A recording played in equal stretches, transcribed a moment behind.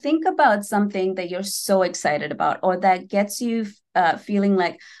think about something that you're so excited about or that gets you feeling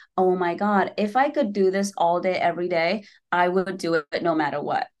like, oh my God, if I could do this all day, every day, I would do it no matter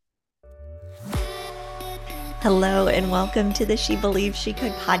what. Hello, and welcome to the She Believes She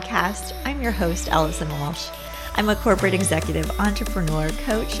Could podcast. I'm your host, Allison Walsh. I'm a corporate executive, entrepreneur,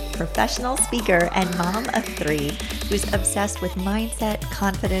 coach, professional speaker, and mom of three who's obsessed with mindset,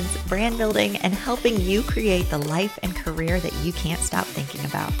 confidence, brand building, and helping you create the life and career that you can't stop thinking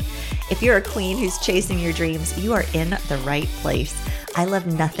about. If you're a queen who's chasing your dreams, you are in the right place. I love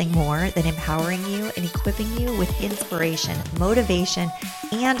nothing more than empowering you and equipping you with inspiration, motivation,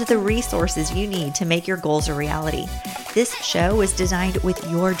 and the resources you need to make your goals a reality. This show was designed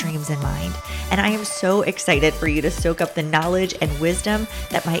with your dreams in mind, and I am so excited for you to soak up the knowledge and wisdom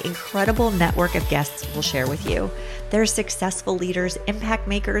that my incredible network of guests will share with you. They're successful leaders, impact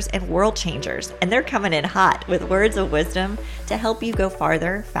makers, and world changers, and they're coming in hot with words of wisdom to help you go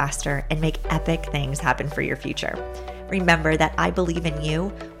farther, faster, and make epic things happen for your future. Remember that I believe in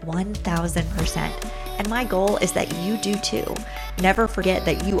you 1000%, and my goal is that you do too. Never forget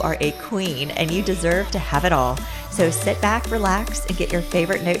that you are a queen and you deserve to have it all. So sit back, relax, and get your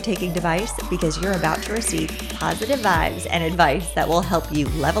favorite note-taking device because you're about to receive positive vibes and advice that will help you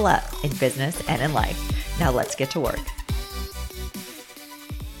level up in business and in life. Now let's get to work.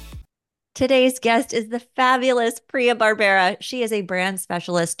 Today's guest is the fabulous Priya Barbera. She is a brand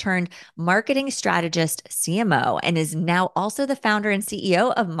specialist turned marketing strategist, CMO, and is now also the founder and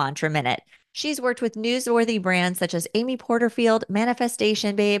CEO of Mantra Minute. She's worked with newsworthy brands such as Amy Porterfield,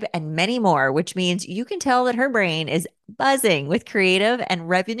 Manifestation Babe, and many more, which means you can tell that her brain is buzzing with creative and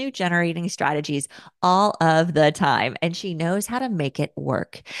revenue generating strategies all of the time. And she knows how to make it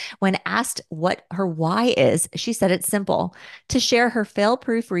work. When asked what her why is, she said it's simple: to share her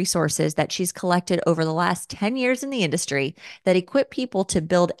fail-proof resources that she's collected over the last 10 years in the industry that equip people to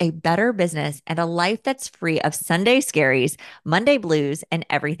build a better business and a life that's free of Sunday scaries, Monday blues, and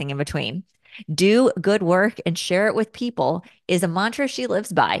everything in between. Do good work and share it with people is a mantra she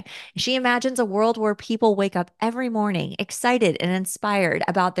lives by. She imagines a world where people wake up every morning excited and inspired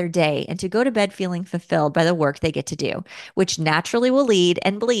about their day and to go to bed feeling fulfilled by the work they get to do, which naturally will lead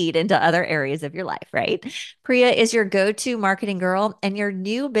and bleed into other areas of your life, right? Priya is your go-to marketing girl and your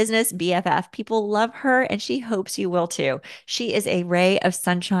new business BFF. People love her and she hopes you will too. She is a ray of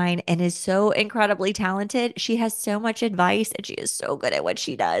sunshine and is so incredibly talented. She has so much advice and she is so good at what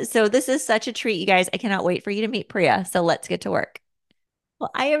she does. So this is such a treat, you guys. I cannot wait for you to meet Priya. So let's get to work.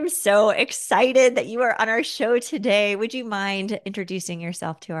 Well, I am so excited that you are on our show today. Would you mind introducing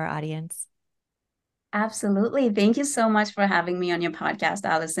yourself to our audience? Absolutely. Thank you so much for having me on your podcast,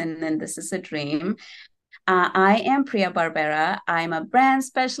 Allison. And this is a dream. I am Priya Barbera. I'm a brand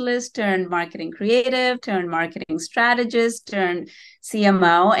specialist turned marketing creative, turned marketing strategist, turned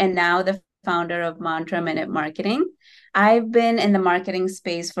CMO, and now the founder of Mantra Minute Marketing. I've been in the marketing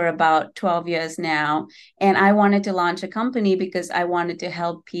space for about 12 years now, and I wanted to launch a company because I wanted to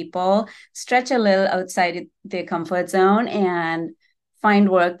help people stretch a little outside their comfort zone and find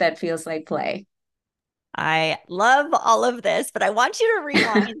work that feels like play. I love all of this, but I want you to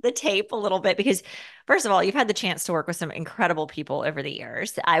rewind the tape a little bit because, first of all, you've had the chance to work with some incredible people over the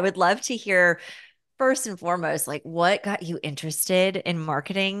years. I would love to hear, first and foremost, like what got you interested in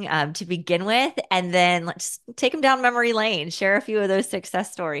marketing to begin with, and then let's take them down memory lane, share a few of those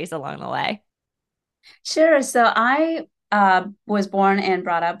success stories along the way. Sure. So I was born and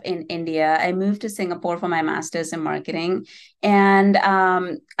brought up in India. I moved to Singapore for my master's in marketing, and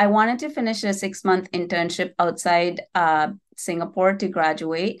I wanted to finish a 6 month internship outside Singapore to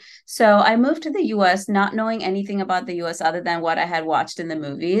graduate. So I moved to the US, not knowing anything about the US other than what I had watched in the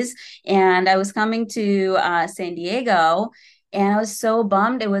movies. And I was coming to San Diego. And I was so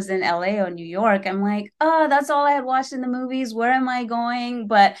bummed it was in LA or New York. I'm like, oh, that's all I had watched in the movies. Where am I going?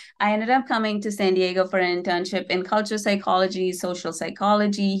 But I ended up coming to San Diego for an internship in culture psychology, social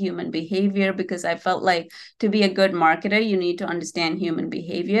psychology, human behavior, because I felt like to be a good marketer, you need to understand human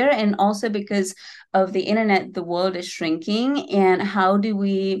behavior. And also because of the internet, the world is shrinking. And how do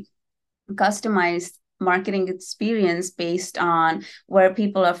we customized marketing experience based on where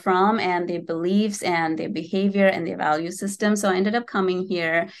people are from and their beliefs and their behavior and their value system. So I ended up coming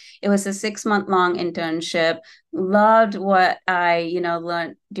here. It was a 6 month long internship. Loved what I,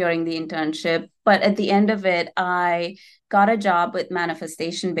 learned during the internship. But at the end of it, I got a job with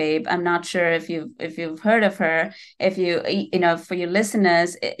Manifestation Babe. I'm not sure if you've heard of her. If for your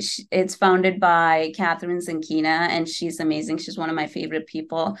listeners, it's founded by Catherine Zankina, and she's amazing. She's one of my favorite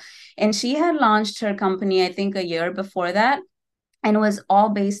people. And she had launched her company, I think, a year before that. and it was all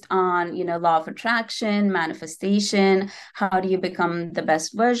based on, law of attraction, manifestation. How do you become the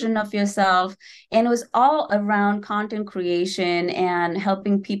best version of yourself? And it was all around content creation and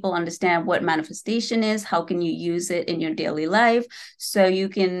helping people understand what manifestation is. How can you use it in your daily life so you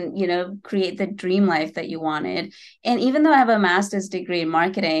can, create the dream life that you wanted? And even though I have a master's degree in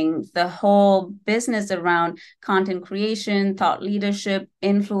marketing, the whole business around content creation, thought leadership,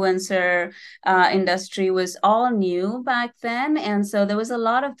 influencer industry was all new back then. And so there was a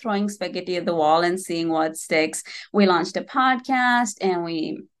lot of throwing spaghetti at the wall and seeing what sticks. We launched a podcast, and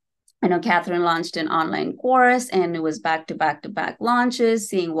I know Catherine launched an online course, and it was back to back to back launches,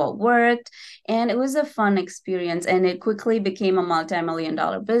 seeing what worked. And it was a fun experience. And it quickly became a multi-million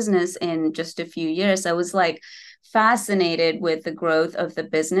dollar business in just a few years. I was like, fascinated with the growth of the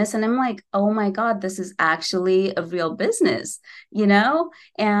business, and I'm like, oh my god, this is actually a real business,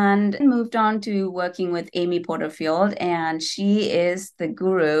 and moved on to working with Amy Porterfield, and she is the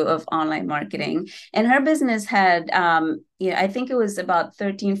guru of online marketing. And her business had I think it was about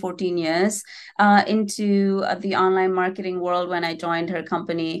 13, 14 years into the online marketing world when I joined her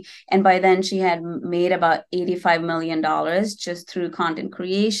company. And by then, she had made about $85 million just through content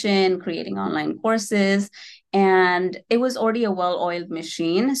creation, creating online courses. And it was already a well-oiled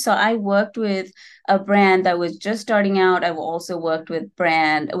machine. So I worked with a brand that was just starting out. I've also worked with a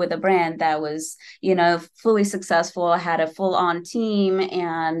brand that was, fully successful, had a full-on team,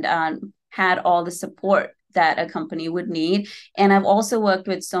 and had all the support that a company would need. And I've also worked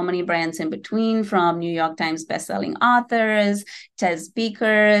with so many brands in between, from New York Times bestselling authors, TED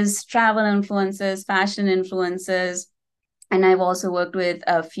speakers, travel influencers, fashion influencers. And I've also worked with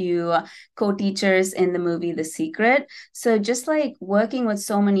a few co-teachers in the movie The Secret. So just like working with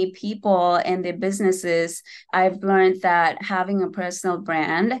so many people and their businesses, I've learned that having a personal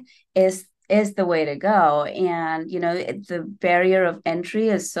brand is the way to go. And the barrier of entry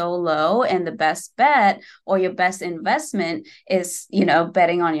is so low, and the best bet or your best investment is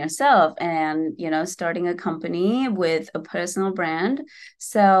betting on yourself and starting a company with a personal brand.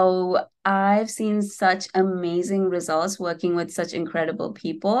 So I've seen such amazing results working with such incredible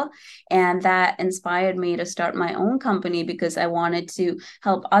people. And that inspired me to start my own company, because I wanted to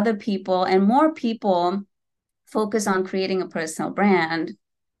help other people and more people focus on creating a personal brand.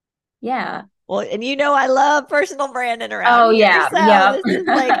 Yeah. Well, and I love personal branding around Oh, here. yeah. So Yep. this is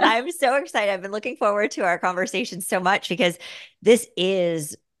like, I'm so excited. I've been looking forward to our conversation so much because this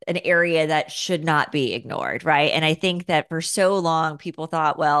is an area that should not be ignored, right? And I think that for so long, people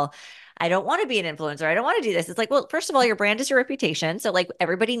thought, well, I don't want to be an influencer. I don't want to do this. It's like, well, first of all, your brand is your reputation. So, like,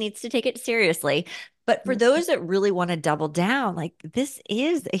 everybody needs to take it seriously. But for those that really want to double down, like, this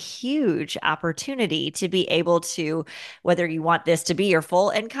is a huge opportunity to be able to, whether you want this to be your full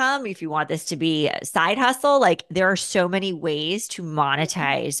income, if you want this to be a side hustle, like, there are so many ways to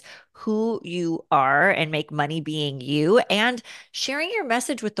monetize who you are and make money being you and sharing your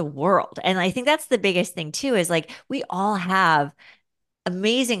message with the world. And I think that's the biggest thing too, is like, we all have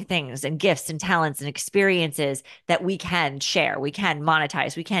amazing things and gifts and talents and experiences that we can share, we can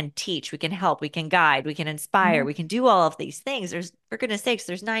monetize, we can teach, we can help, we can guide, we can inspire, Yeah. we can do all of these things. There's, for goodness sakes,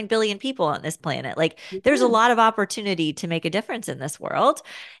 there's 9 billion people on this planet. Like, there's a Yeah. lot of opportunity to make a difference in this world.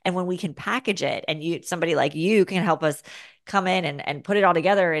 And when we can package it, and somebody like you can help us come in and put it all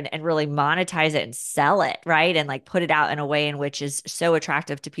together and really monetize it and sell it, right? And like put it out in a way in which is so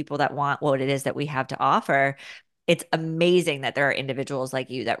attractive to people that want what it is that we have to offer. It's amazing that there are individuals like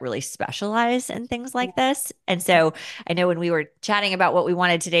you that really specialize in things like this. And so I know when we were chatting about what we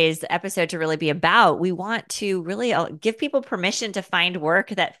wanted today's episode to really be about, we want to really give people permission to find work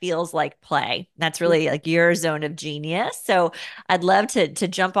that feels like play. That's really like your zone of genius. So I'd love to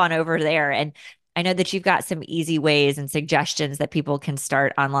jump on over there. And I know that you've got some easy ways and suggestions that people can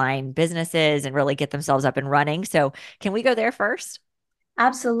start online businesses and really get themselves up and running. So can we go there first?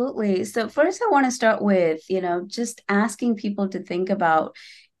 Absolutely. So first I want to start with, just asking people to think about,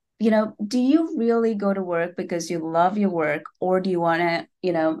 do you really go to work because you love your work, or do you want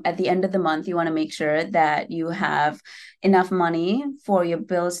to, at the end of the month, you want to make sure that you have enough money for your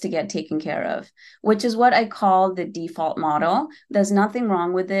bills to get taken care of, which is what I call the default model. There's nothing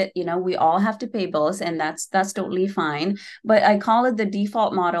wrong with it. We all have to pay bills, and that's totally fine. But I call it the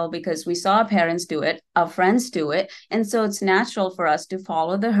default model because we saw our parents do it, our friends do it. And so it's natural for us to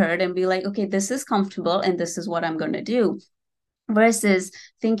follow the herd and be like, okay, this is comfortable and this is what I'm going to do. versus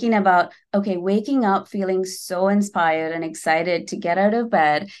thinking about, okay, waking up feeling so inspired and excited to get out of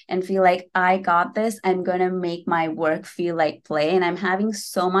bed and feel like I got this. I'm going to make my work feel like play. And I'm having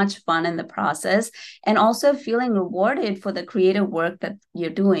so much fun in the process, and also feeling rewarded for the creative work that you're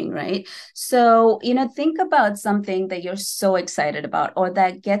doing, right? So, think about something that you're so excited about or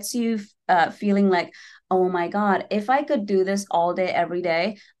that gets you feeling like, oh my God, if I could do this all day, every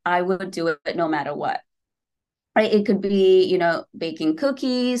day, I would do it no matter what. Right? It could be, baking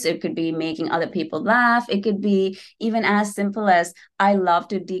cookies. It could be making other people laugh. It could be even as simple as I love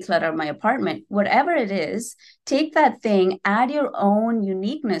to declutter my apartment. Whatever it is, take that thing, add your own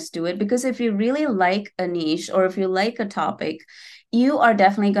uniqueness to it. Because if you really like a niche or if you like a topic, you are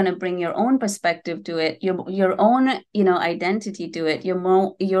definitely going to bring your own perspective to it, your own, identity to it,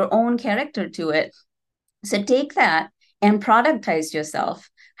 your own character to it. So take that and productize yourself.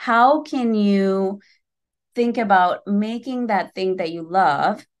 How can you think about making that thing that you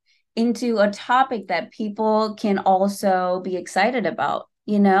love into a topic that people can also be excited about,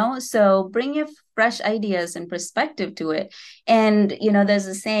 So bring your fresh ideas and perspective to it. And, there's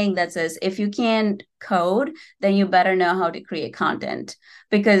a saying that says, if you can't code, then you better know how to create content.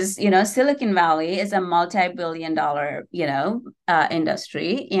 Because, Silicon Valley is a multi-billion dollar,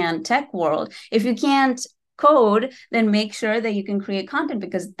 industry and tech world. If you can't code, then make sure that you can create content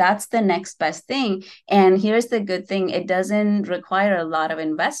because that's the next best thing. And here's the good thing, it doesn't require a lot of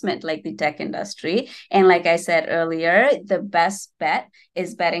investment like the tech industry. And like I said earlier, the best bet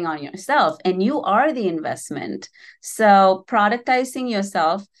is betting on yourself, and you are the investment. So productizing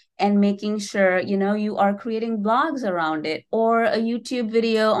yourself and making sure you are creating blogs around it or a YouTube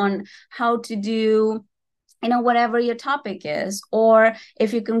video on how to do whatever your topic is, or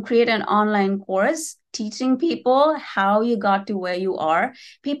if you can create an online course teaching people how you got to where you are.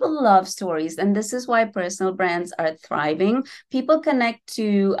 People love stories, and this is why personal brands are thriving. People connect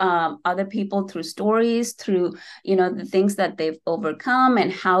to other people through stories, through the things that they've overcome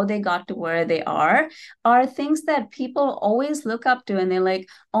and how they got to where they are things that people always look up to, and they're like,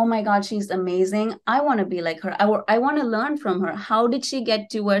 oh my God, she's amazing, I want to be like her. I want to learn from her. How did she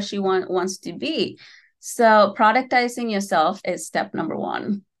get to where she wants to be? So productizing yourself is step number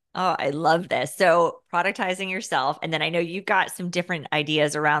one. Oh, I love this. So, productizing yourself. And then I know you've got some different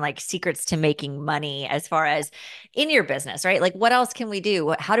ideas around like secrets to making money as far as in your business, right? Like, what else can we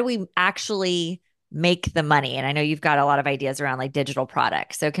do? How do we actually make the money? And I know you've got a lot of ideas around like digital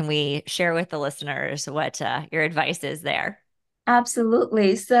products. So, can we share with the listeners what your advice is there?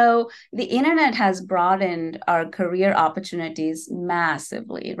 Absolutely. So the internet has broadened our career opportunities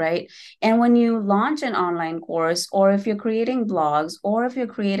massively, right? And when you launch an online course, or if you're creating blogs, or if you're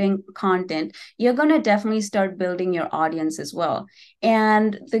creating content, you're going to definitely start building your audience as well.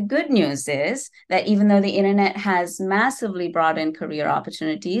 And the good news is that even though the internet has massively broadened career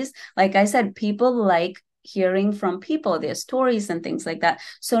opportunities, like I said, people like hearing from people, their stories and things like that.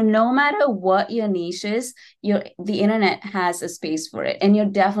 So no matter what your niche is, the internet has a space for it, and you're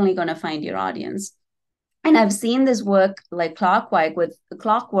definitely going to find your audience. And I've seen this work like clockwork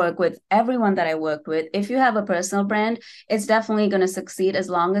with everyone that I worked with. If you have a personal brand, it's definitely going to succeed as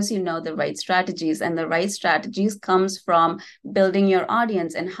long as you know the right strategies. And the right strategies comes from building your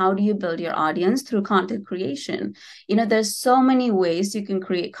audience. And how do you build your audience? Through content creation. There's so many ways you can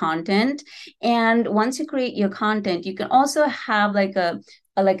create content. And once you create your content, you can also have like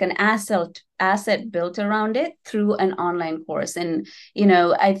an asset built around it through an online course. And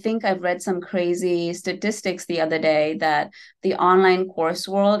I think I've read some crazy statistics the other day that the online course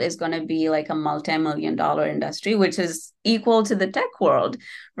world is going to be like a multi-million dollar industry, which is equal to the tech world,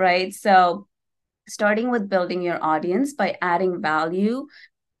 right? So starting with building your audience by adding value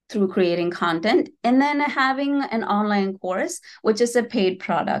through creating content, and then having an online course, which is a paid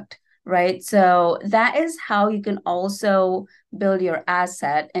product, right? So that is how you can also build your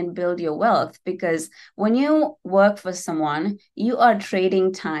asset and build your wealth. Because when you work for someone, you are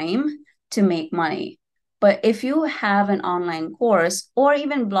trading time to make money. But if you have an online course, or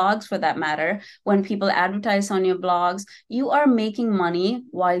even blogs for that matter, when people advertise on your blogs, you are making money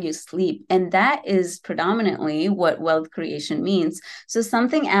while you sleep. And that is predominantly what wealth creation means. So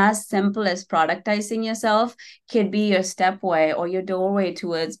something as simple as productizing yourself could be your stepway or your doorway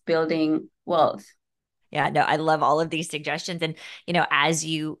towards building wealth. Yeah, no, I love all of these suggestions. And, as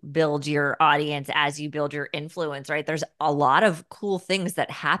you build your audience, as you build your influence, right, there's a lot of cool things that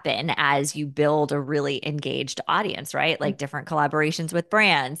happen as you build a really engaged audience, right? Like different collaborations with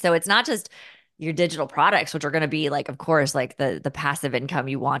brands. So it's not just your digital products, which are going to be like, of course, like the passive income,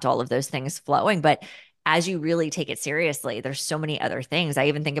 you want all of those things flowing, but as you really take it seriously, there's so many other things. I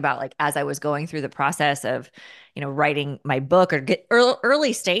even think about like as I was going through the process of, writing my book or get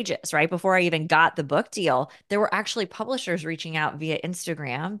early stages, right? Before I even got the book deal, there were actually publishers reaching out via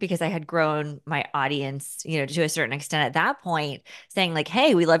Instagram because I had grown my audience, to a certain extent at that point, saying like,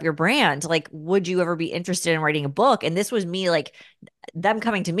 "Hey, we love your brand. Like, would you ever be interested in writing a book?" And this was me like them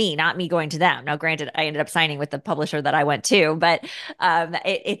coming to me, not me going to them. Now, granted, I ended up signing with the publisher that I went to, but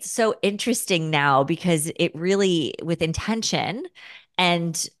it's so interesting now because it really, with intention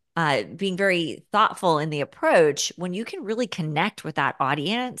and being very thoughtful in the approach, when you can really connect with that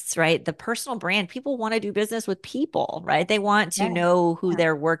audience, right? The personal brand, people want to do business with people, right? They want to Yeah. know who Yeah.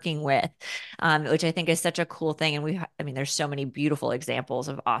 they're working with, which I think is such a cool thing. And I mean, there's so many beautiful examples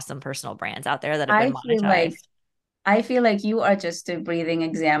of awesome personal brands out there that have been I feel like monetized. I feel like you are just a breathing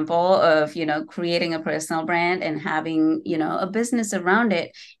example of, creating a personal brand and having, a business around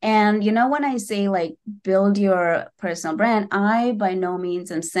it. And, when I say like build your personal brand, I by no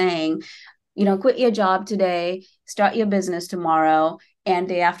means am saying, quit your job today, start your business tomorrow, and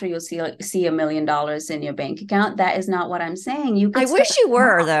day after you'll see $1 million in your bank account. That is not what I'm saying. You I could start wish you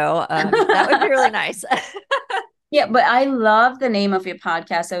were, though. That would be small. really nice. Yeah, but I love the name of your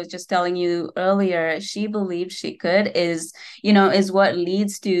podcast. I was just telling you earlier, She Believed She Could is what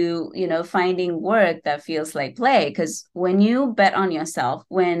leads to, finding work that feels like play. Because when you bet on yourself,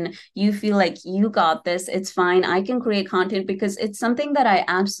 when you feel like you got this, it's fine. I can create content because it's something that I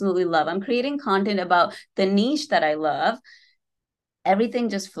absolutely love. I'm creating content about the niche that I love. Everything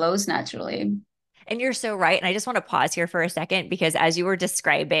just flows naturally. And you're so right. And I just want to pause here for a second because as you were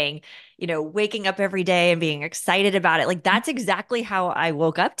describing, waking up every day and being excited about it, like that's exactly how I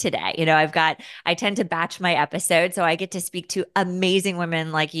woke up today. I tend to batch my episodes. So I get to speak to amazing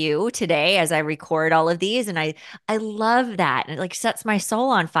women like you today as I record all of these. And I love that. And it like sets my soul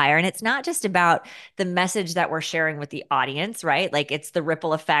on fire. And it's not just about the message that we're sharing with the audience, right? Like it's the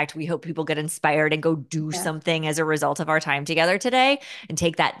ripple effect. We hope people get inspired and go do Yeah. something as a result of our time together today and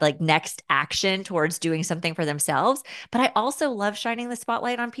take that like next action towards doing something for themselves. But I also love shining the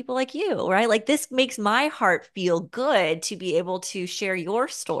spotlight on people like you, right? Like this makes my heart feel good to be able to share your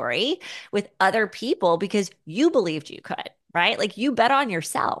story with other people because you believed you could. Right. Like you bet on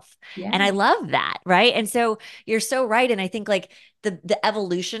yourself. And I Yeah. love that. Right. And so you're so right. And I think like the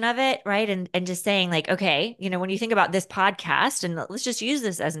evolution of it, right? And just saying like, okay, when you think about this podcast, and let's just use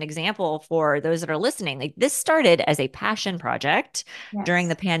this as an example for those that are listening, like this started as a passion project during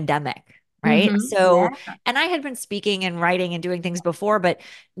the Yes. pandemic. Right. Mm-hmm. Yeah. So, and I had been speaking and writing and doing things before, but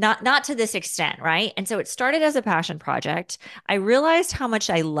not to this extent. Right. And so it started as a passion project. I realized how much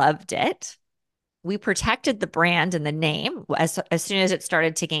I loved it. We protected the brand and the name as soon as it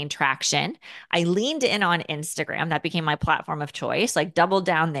started to gain traction. I leaned in on Instagram. That became my platform of choice, like doubled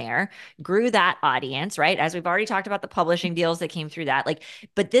down there, grew that audience, right? As we've already talked about the publishing deals that came through that. Like,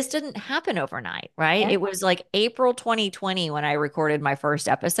 but this didn't happen overnight, right? Yeah. It was like April 2020 when I recorded my first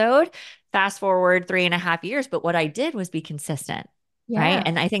episode. Fast forward 3.5 years. But what I did was be consistent. Right. Yeah.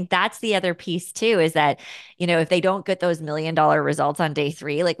 And I think that's the other piece too, is that, if they don't get those $1 million results on day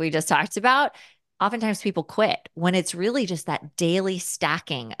three, like we just talked about, oftentimes people quit when it's really just that daily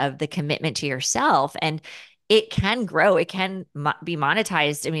stacking of the commitment to yourself. And it can grow, it can be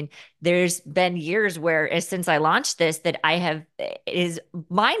monetized. I mean, there's been years where since I launched this that it is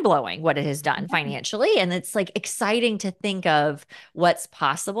mind blowing what it has done financially. And it's like exciting to think of what's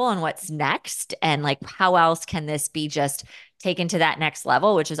possible and what's next. And like, how else can this be just taken to that next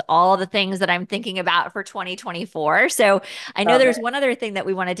level, which is all the things that I'm thinking about for 2024. So I know Love there's it. one other thing that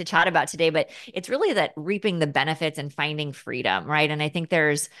we wanted to chat about today, but it's really that reaping the benefits and finding freedom, right? And I think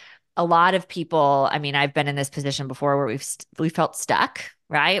there's a lot of people, I mean, I've been in this position before where we felt stuck,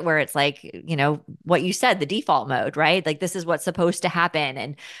 right? Where it's like, what you said, the default mode, right? Like this is what's supposed to happen.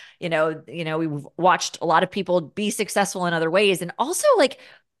 And, we've watched a lot of people be successful in other ways. And also like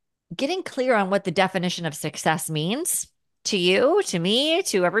getting clear on what the definition of success means to you, to me,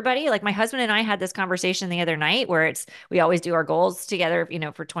 to everybody. Like my husband and I had this conversation the other night where we always do our goals together,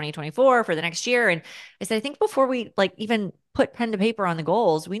 for 2024 for the next year. And I said, I think before we like even put pen to paper on the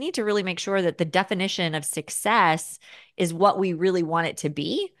goals, we need to really make sure that the definition of success is what we really want it to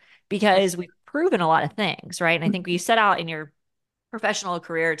be because we've proven a lot of things, right? And I think you set out in your professional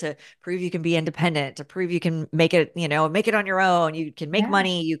career to prove you can be independent, to prove you can make it, make it on your own. You can make Yeah.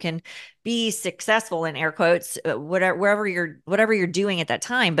 money, you can be successful in air quotes, whatever you're doing at that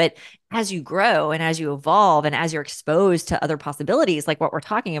time. But as you grow and as you evolve and as you're exposed to other possibilities, like what we're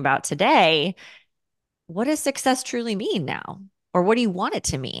talking about today, what does success truly mean now? Or what do you want it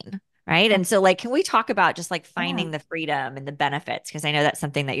to mean? right? And so, like, can we talk about just like Yeah. finding the freedom and the benefits? Because I know that's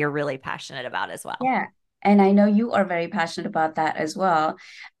something that you're really passionate about as well. Yeah. And I know you are very passionate about that as well.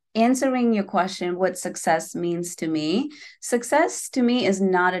 Answering your question, what success means to me, success to me is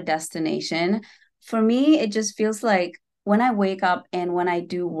not a destination. For me, it just feels like when I wake up and when I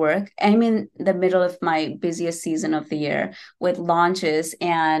do work, I'm in the middle of my busiest season of the year with launches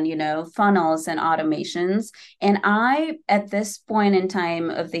and, funnels and automations. And at this point in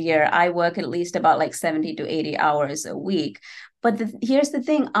time of the year, I work at least about like 70 to 80 hours a week. But here's the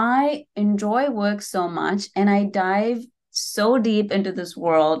thing, I enjoy work so much and I dive so deep into this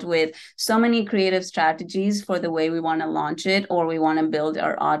world with so many creative strategies for the way we want to launch it or we want to build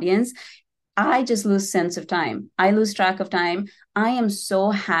our audience. I just lose sense of time. I lose track of time. I am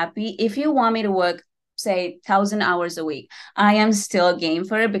so happy. If you want me to work, say, 1,000 hours a week, I am still game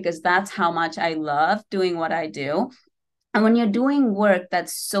for it because that's how much I love doing what I do. And when you're doing work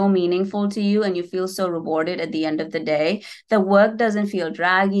that's so meaningful to you and you feel so rewarded at the end of the day, the work doesn't feel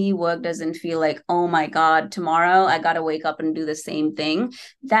draggy. Work doesn't feel like, oh my God, tomorrow I got to wake up and do the same thing.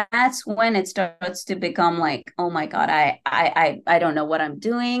 That's when it starts to become like, oh my God, I don't know what I'm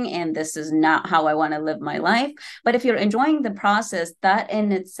doing. And this is not how I want to live my life. But if you're enjoying the process, that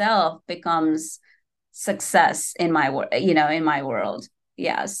in itself becomes success in in my world.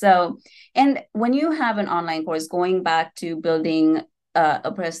 Yeah. So, and when you have an online course, going back to building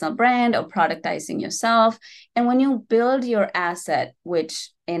a personal brand or productizing yourself, and when you build your asset, which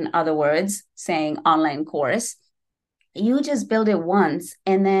in other words, saying online course, you just build it once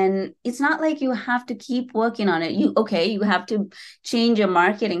and then it's not like you have to keep working on it. You have to change your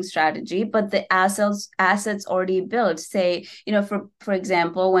marketing strategy, but the assets already built. Say, for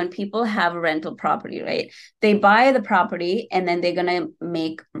example, when people have a rental property, right, they buy the property and then they're going to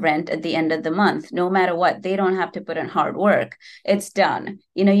make rent at the end of the month. No matter what, they don't have to put in hard work. It's done.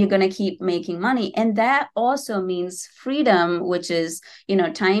 You're going to keep making money, and that also means freedom, which is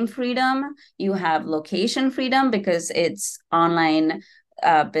time freedom. You have location freedom because it's online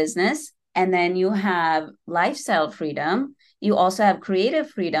business. And then you have lifestyle freedom. You also have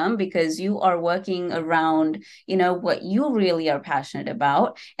creative freedom because you are working around, what you really are passionate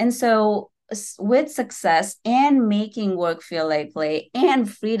about. And so with success and making work feel like play and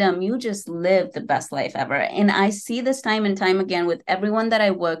freedom, you just live the best life ever. And I see this time and time again with everyone that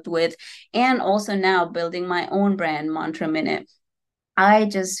I worked with, and also now building my own brand, Mantra Minute. I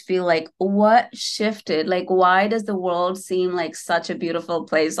just feel like what shifted? Like, why does the world seem like such a beautiful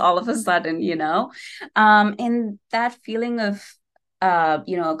place all of a sudden, And that feeling of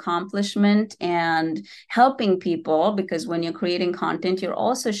accomplishment and helping people, because when you're creating content, you're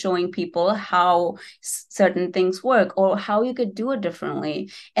also showing people how certain things work or how you could do it differently.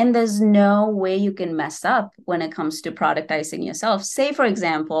 And there's no way you can mess up when it comes to productizing yourself. Say, for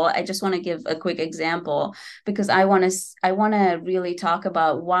example, I just want to give a quick example because I want to really talk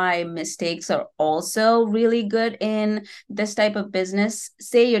about why mistakes are also really good in this type of business.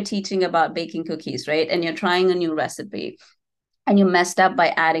 Say you're teaching about baking cookies, right? And you're trying a new recipe and you messed up by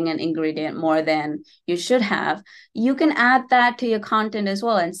adding an ingredient more than you should have, you can add that to your content as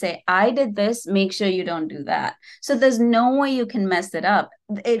well and say, I did this, make sure you don't do that. So there's no way you can mess it up.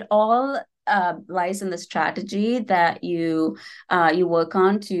 It all lies in the strategy that you work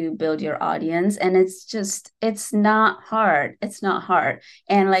on to build your audience. And it's not hard. It's not hard.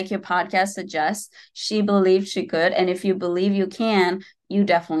 And like your podcast suggests, she believed she could. And if you believe you can, you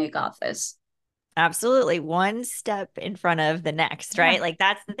definitely got this. Absolutely. One step in front of the next, Yeah. right? Like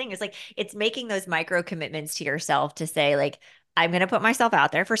that's the thing. It's like it's making those micro commitments to yourself to say, like, I'm going to put myself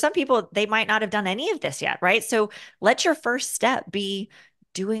out there. For some people, they might not have done any of this yet, right? So let your first step be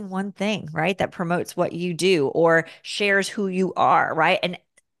doing one thing, right? That promotes what you do or shares who you are, right? And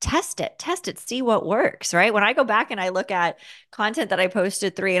test it, see what works, right? When I go back and I look at content that I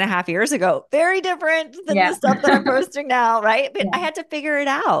posted 3.5 years ago, very different than the Yeah. stuff that I'm posting now, right? But I Yeah. had to figure it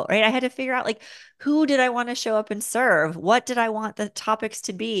out, right? I had to figure out like who did I want to show up and serve? What did I want the topics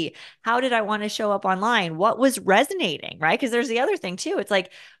to be? How did I want to show up online? What was resonating, right? Because there's the other thing too. It's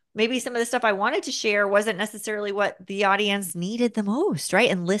like maybe some of the stuff I wanted to share wasn't necessarily what the audience needed the most,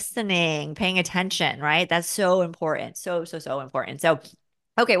 right? And listening, paying attention, right? That's so important. So, so, so important. So,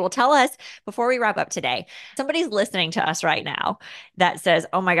 okay, well, tell us before we wrap up today. Somebody's listening to us right now that says,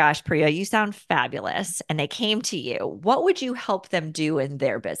 oh my gosh, Priya, you sound fabulous. And they came to you. What would you help them do in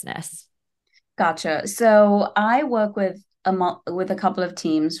their business? Gotcha. So I work with with a couple of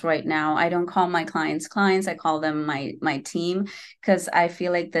teams right now. I don't call my clients clients. I call them my team because I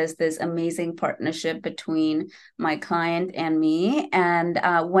feel like there's this amazing partnership between my client and me. And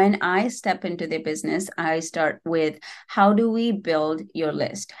when I step into their business, I start with how do we build your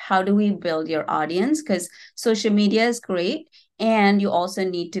list? How do we build your audience? Because social media is great. And you also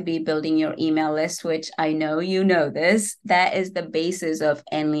need to be building your email list, which I know you know this. That is the basis of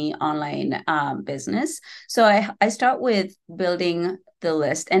any online business. So I start with building the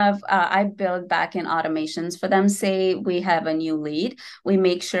list and I build back in automations for them. Say we have a new lead, we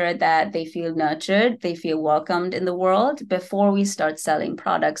make sure that they feel nurtured, they feel welcomed in the world before we start selling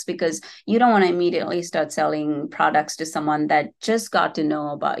products, because you don't want to immediately start selling products to someone that just got to know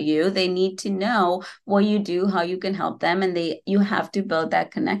about you. They need to know what you do, how you can help them, and you have to build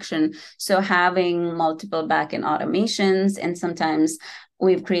that connection. So having multiple backend automations, and sometimes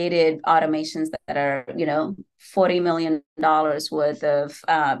we've created automations that are, $40 million worth of,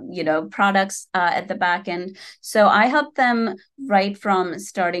 products at the back end. So I help them right from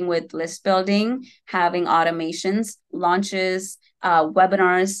starting with list building, having automations, launches,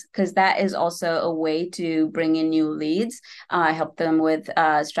 webinars, because that is also a way to bring in new leads. I help them with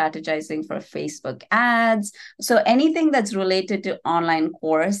strategizing for Facebook ads. So anything that's related to online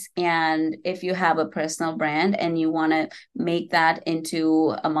course. And if you have a personal brand and you want to make that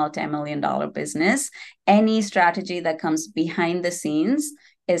into a multi-million dollar business, any strategy that comes behind the scenes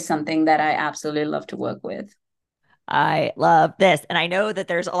is something that I absolutely love to work with. I love this. And I know that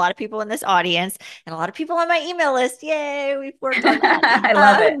there's a lot of people in this audience and a lot of people on my email list. Yay, we've worked on that. I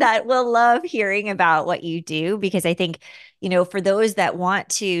love it. That will love hearing about what you do because I think, for those that want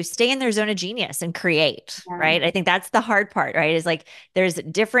to stay in their zone of genius and create, Yeah, right? I think that's the hard part, right? Is like there's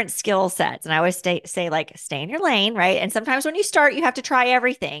different skill sets. And I always say like stay in your lane, right? And sometimes when you start, you have to try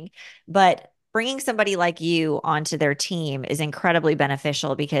everything. But bringing somebody like you onto their team is incredibly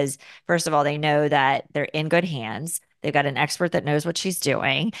beneficial because first of all, they know that they're in good hands. They've got an expert that knows what she's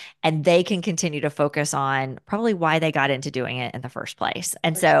doing, and they can continue to focus on probably why they got into doing it in the first place.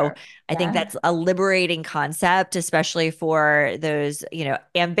 And for so sure. I think Yeah. that's a liberating concept, especially for those,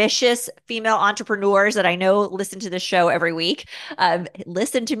 ambitious female entrepreneurs that I know listen to the show every week.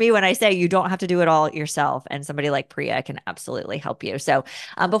 Listen to me when I say you don't have to do it all yourself, and somebody like Priya can absolutely help you. So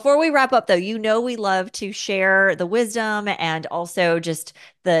before we wrap up, though, we love to share the wisdom and also just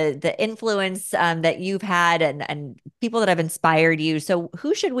the influence that you've had and people that have inspired you. So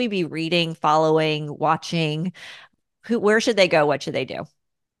who should we be reading, following, watching? Where should they go? What should they do?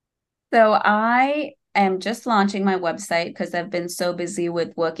 So I am just launching my website because I've been so busy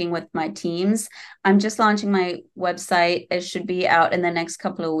with working with my teams. I'm just launching my website. It should be out in the next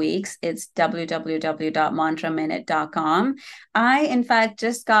couple of weeks. It's www.mantraminute.com. I, in fact,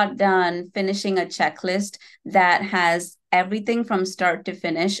 just got done finishing a checklist that has everything from start to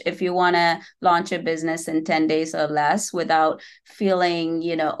finish if you want to launch a business in 10 days or less without feeling,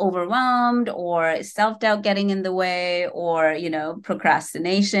 overwhelmed or self-doubt getting in the way or,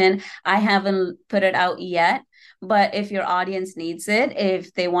 procrastination. I haven't put it out yet, but if your audience needs it,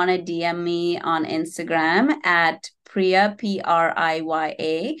 if they want to DM me on Instagram at Priya, Priya,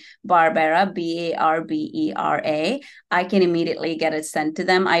 Barbera, Barbera, I can immediately get it sent to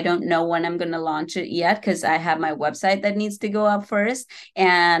them. I don't know when I'm going to launch it yet because I have my website that needs to go up first.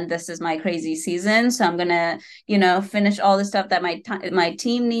 And this is my crazy season. So I'm going to, finish all the stuff that my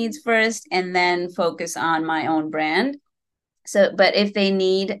team needs first and then focus on my own brand. So, but if they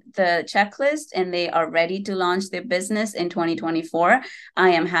need the checklist and they are ready to launch their business in 2024, I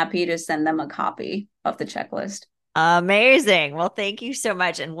am happy to send them a copy of the checklist. Amazing. Well, thank you so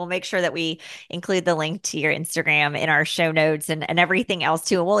much. And we'll make sure that we include the link to your Instagram in our show notes and everything else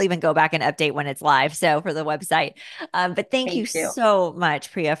too. And we'll even go back and update when it's live. So for the website. But thank you Thank you. so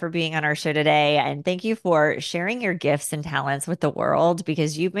much, Priya, for being on our show today. And thank you for sharing your gifts and talents with the world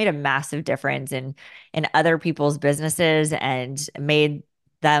because you've made a massive difference in other people's businesses and made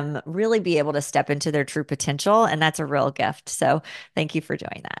them really be able to step into their true potential. And that's a real gift. So thank you for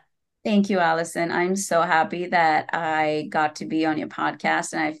doing that. Thank you, Allison. I'm so happy that I got to be on your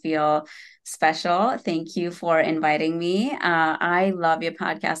podcast and I feel special. Thank you for inviting me. I love your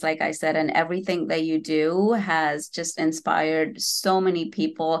podcast, like I said, and everything that you do has just inspired so many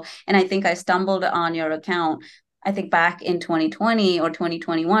people. And I think I stumbled on your account. I think back in 2020 or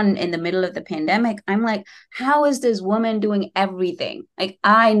 2021, in the middle of the pandemic, I'm like, how is this woman doing everything? Like,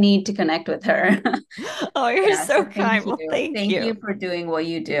 I need to connect with her. Oh, you're Yeah, so so thank kind. Well, you. thank Thank you. you for doing what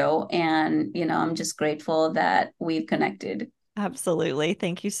you do. And, I'm just grateful that we've connected. Absolutely.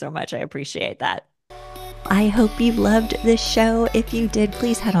 Thank you so much. I appreciate that. I hope you loved this show. If you did,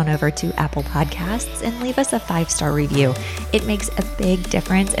 please head on over to Apple Podcasts and leave us a 5-star review. It makes a big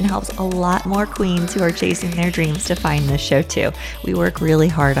difference and helps a lot more queens who are chasing their dreams to find this show too. We work really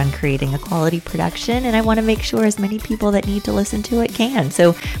hard on creating a quality production, and I want to make sure as many people that need to listen to it can.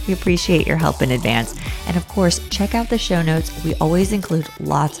 So we appreciate your help in advance. And of course, check out the show notes. We always include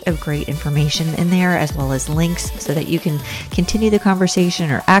lots of great information in there, as well as links so that you can continue the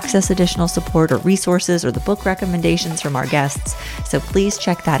conversation or access additional support or resources or the book recommendations from our guests. So please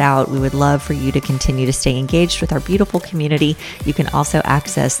check that out. We would love for you to continue to stay engaged with our beautiful community. You can also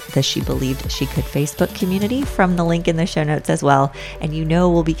access the She Believed She Could Facebook community from the link in the show notes as well. And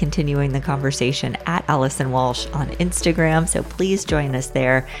we'll be continuing the conversation at Allison Walsh on Instagram. So please join us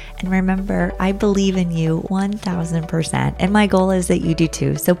there. And remember, I believe in you 1000%. And my goal is that you do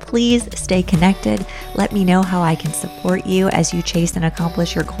too. So please stay connected. Let me know how I can support you as you chase and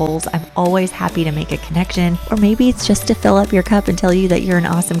accomplish your goals. I'm always happy to make a connection. Or maybe it's just to fill up your cup and tell you that you're an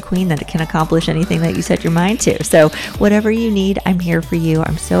awesome queen that can accomplish anything that you set your mind to. So whatever you need, I'm here for you.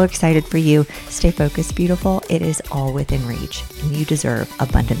 I'm so excited for you. Stay focused, beautiful. It is all within reach, and you deserve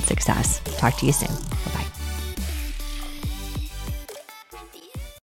abundant success. Talk to you soon. Bye-bye.